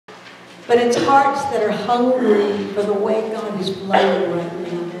But it's hearts that are hungry for the way God is flowing right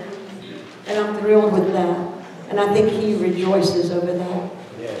now. And I'm thrilled with that. And I think He rejoices over that.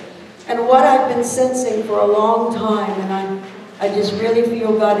 And what I've been sensing for a long time, and I just really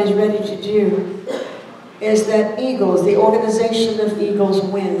feel God is ready to do, is that Eagles, the organization of Eagles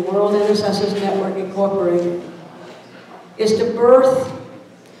Win, World Intercessors Network Incorporated, is to birth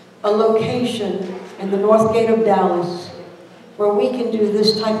a location in the North Gate of Dallas where we can do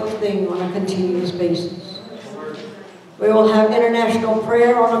this type of thing on a continuous basis. We will have international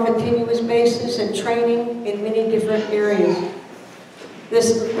prayer on a continuous basis and training in many different areas.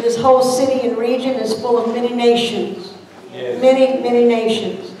 This whole city and region is full of many nations, many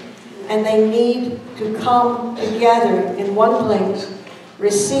nations, and they need to come together in one place,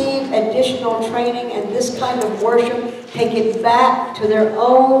 receive additional training and this kind of worship, take it back to their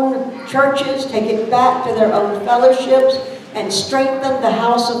own churches, take it back to their own fellowships, and strengthen the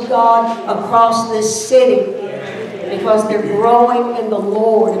house of God across this city, because they're growing in the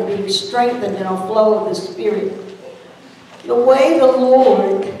Lord and being strengthened in a flow of the Spirit. The way the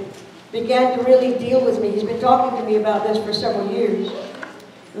Lord began to really deal with me, He's been talking to me about this for several years.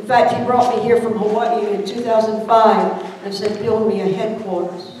 In fact, He brought me here from Hawaii in 2005 and said, build me a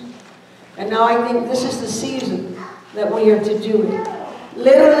headquarters. And now I think this is the season that we are to do it.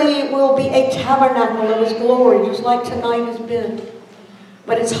 Literally, it will be a tabernacle of His glory, just like tonight has been.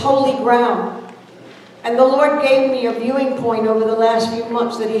 But it's holy ground. And the Lord gave me a viewing point over the last few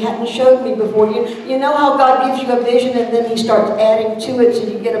months that He hadn't showed me before. You know how God gives you a vision and then He starts adding to it so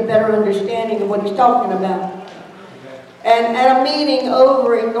you get a better understanding of what He's talking about. And at a meeting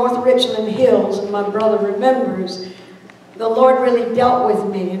over in North Richland Hills, and my brother remembers, the Lord really dealt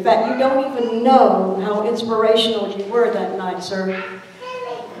with me. In fact, you don't even know how inspirational you were that night, sir.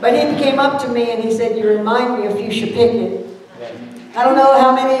 But He came up to me and He said, you remind me of Fuchsia Pickett. I don't know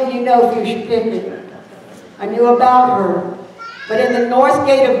how many of you know Fuchsia Pickett. I knew about her. But in the North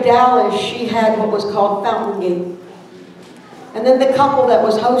Gate of Dallas, she had what was called Fountain Gate. And then the couple that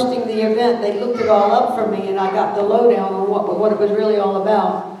was hosting the event, they looked it all up for me, and I got the lowdown on what it was really all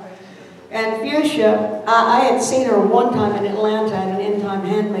about. And Fuchsia, I had seen her one time in Atlanta at an End Time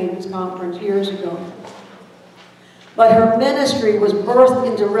Handmaidens conference years ago. But her ministry was birthed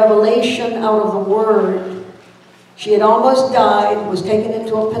into revelation out of the Word. She had almost died, was taken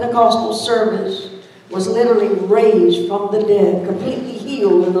into a Pentecostal service, was literally raised from the dead, completely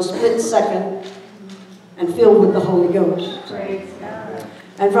healed in a split second, and filled with the Holy Ghost. Praise God.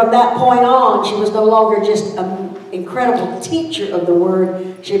 And from that point on, she was no longer just an incredible teacher of the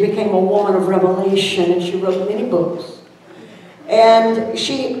Word. She became a woman of revelation, and she wrote many books. And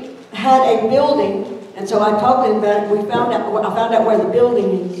she had a building, and so I talked to him about it. I found out where the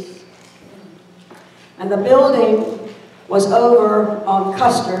building is. And the building was over on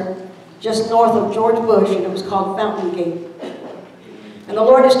Custer, just north of George Bush, and it was called Fountain Gate. And the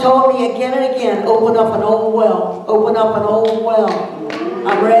Lord has told me again and again, open up an old well. Open up an old well.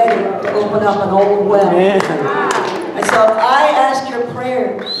 I'm ready to open up an old well. And so I asked your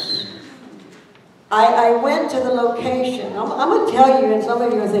prayers. I went to the location. I'm going to tell you, and some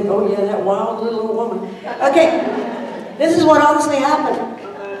of you will think, oh yeah, that wild little woman. Okay, this is what honestly happened.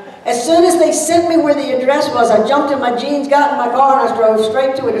 As soon as they sent me where the address was, I jumped in my jeans, got in my car, and I drove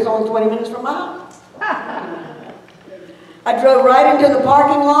straight to it. It's only 20 minutes from my house. I drove right into the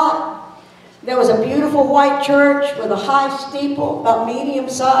parking lot. There was a beautiful white church with a high steeple, about medium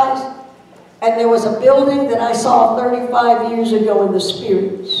size. And there was a building that I saw 35 years ago in the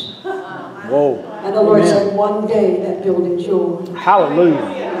spirits. Whoa. And the Lord said, one day that building's yours.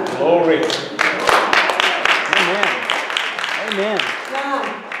 Hallelujah. Glory. Amen. Amen. Now,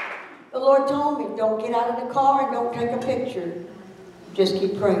 the Lord told me, don't get out of the car and don't take a picture. Just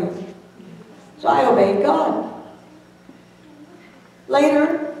keep praying. So I obeyed God.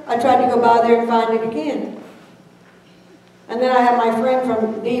 Later, I tried to go by there and find it again. And then I had my friend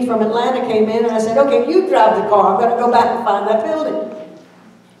from Atlanta came in, and I said, okay, you drive the car. I'm going to go back and find that building.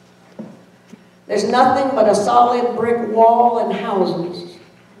 There's nothing but a solid brick wall and houses.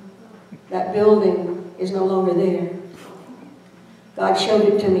 That building is no longer there. God showed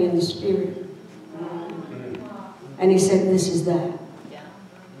it to me in the Spirit. And He said, this is that.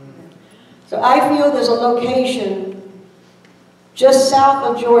 So I feel there's a location just south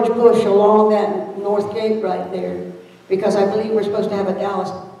of George Bush along that North Gate right there, because I believe we're supposed to have a Dallas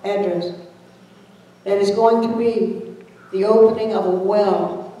address, that is going to be the opening of a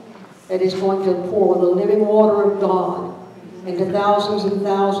well that is going to pour the living water of God into thousands and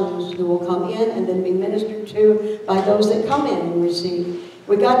thousands who will come in and then be ministered to by those that come in and receive.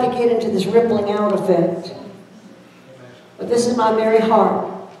 We've got to get into this rippling out effect. But this is my very heart.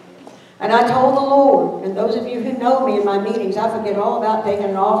 And I told the Lord, and those of you who know me in my meetings, I forget all about taking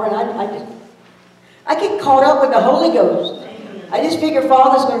an offering. I get caught up with the Holy Ghost. I just figure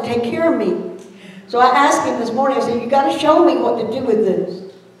Father's going to take care of me. So I asked him this morning, I said, you got to show me what to do with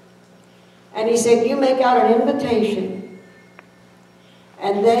this. And he said, you make out an invitation,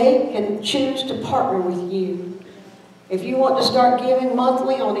 and they can choose to partner with you. If you want to start giving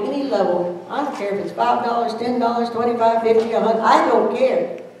monthly on any level, I don't care if it's $5, $10, $25, $50, $100, I don't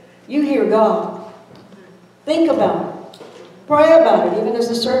care. You hear God. Think about it. Pray about it, even as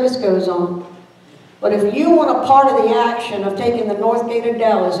the service goes on. But if you want a part of the action of taking the North Gate of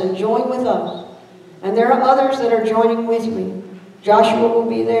Dallas and join with us, and there are others that are joining with me. Joshua will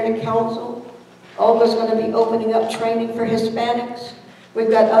be there to counsel. Olga's going to be opening up training for Hispanics. We've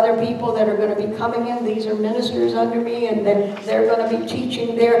got other people that are going to be coming in. These are ministers under me, and they're going to be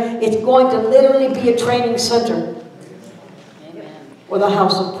teaching there. It's going to literally be a training center. With a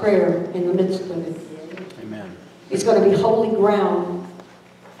house of prayer in the midst of it. Amen. It's going to be holy ground.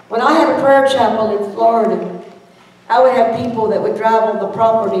 When I had a prayer chapel in Florida, I would have people that would drive on the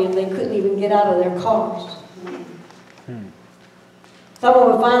property and they couldn't even get out of their cars.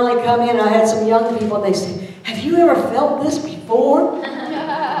 Someone would finally come in. I had some young people, and they said, have you ever felt this before? And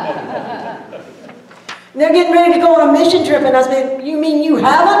they're getting ready to go on a mission trip, and I said, you mean you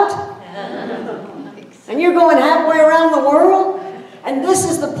haven't? And you're going halfway around the world? And this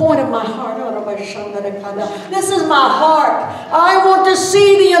is the point of my heart. This is my heart. I want to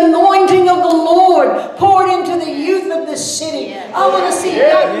see the anointing of the Lord poured into the youth of this city. I want to see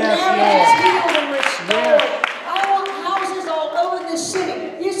young marriages healed and restored. I want houses all over this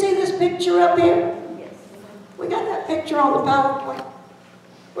city. You see this picture up here? We got that picture on the PowerPoint.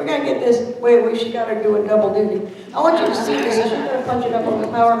 We're going to get this. Wait, she got her doing double duty. I want you to see this. I'm going to punch it up on the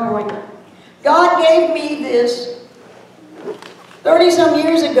PowerPoint. God gave me this 30-some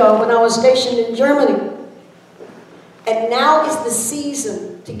years ago when I was stationed in Germany. And now is the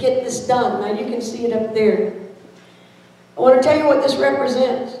season to get this done. Now you can see it up there. I want to tell you what this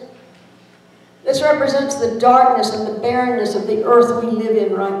represents. This represents the darkness and the barrenness of the earth we live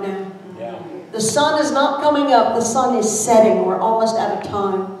in right now. Yeah. The sun is not coming up, the sun is setting. We're almost out of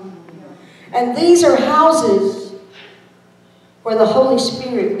time. And these are houses where the Holy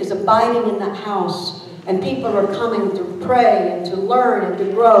Spirit is abiding in that house. And people are coming to pray and to learn and to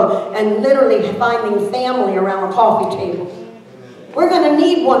grow and literally finding family around a coffee table. We're going to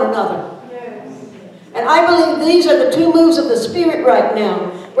need one another. And I believe these are the two moves of the Spirit right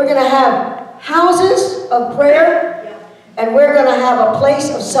now. We're going to have houses of prayer, and we're going to have a place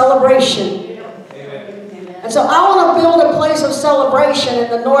of celebration. And so I want to build a place of celebration in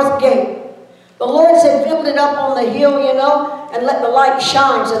the North Gate. The Lord said, build it up on the hill, you know, and let the light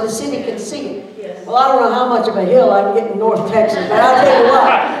shine so the city can see it. Well, I don't know how much of a hill I can get in North Texas, but I'll tell you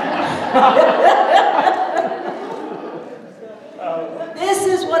what. This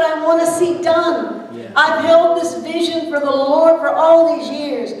is what I want to see done. Yeah. I've held this vision for the Lord for all these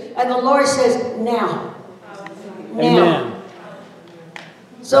years, and the Lord says, now. Now. Amen.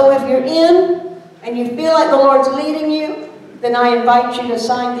 So if you're in, and you feel like the Lord's leading you, then I invite you to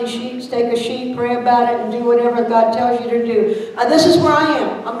sign these sheets, take a sheet, pray about it, and do whatever God tells you to do. This is where I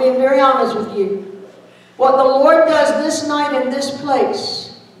am. I'm being very honest with you. What the Lord does this night in this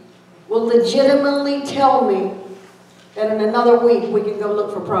place will legitimately tell me that in another week we can go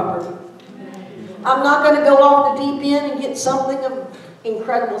look for property. I'm not going to go off the deep end and get something of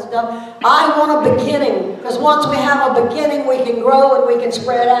incredible stuff. I want a beginning, because once we have a beginning, we can grow and we can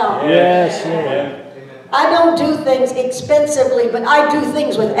spread out. Yes, Lord. I don't do things expensively, but I do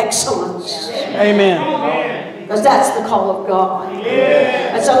things with excellence. Amen. Because that's the call of God.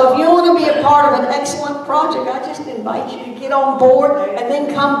 And so if you want to be a part of an excellent project, I just invite you to get on board and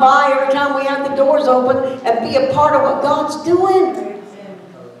then come by every time we have the doors open and be a part of what God's doing.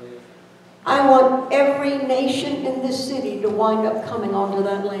 I want every nation in this city to wind up coming onto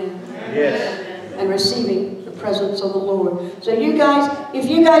that land. And receiving the presence of the Lord. So you guys, if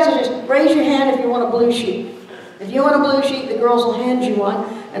you guys are just, raise your hand if you want a blue sheet. If you want a blue sheet, the girls will hand you one.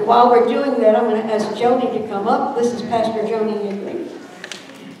 And while we're doing that, I'm going to ask Joni to come up. This is Pastor Joni Higley.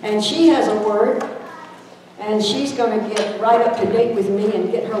 And she has a word. And she's going to get right up to date with me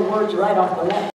and get her words right off the bat.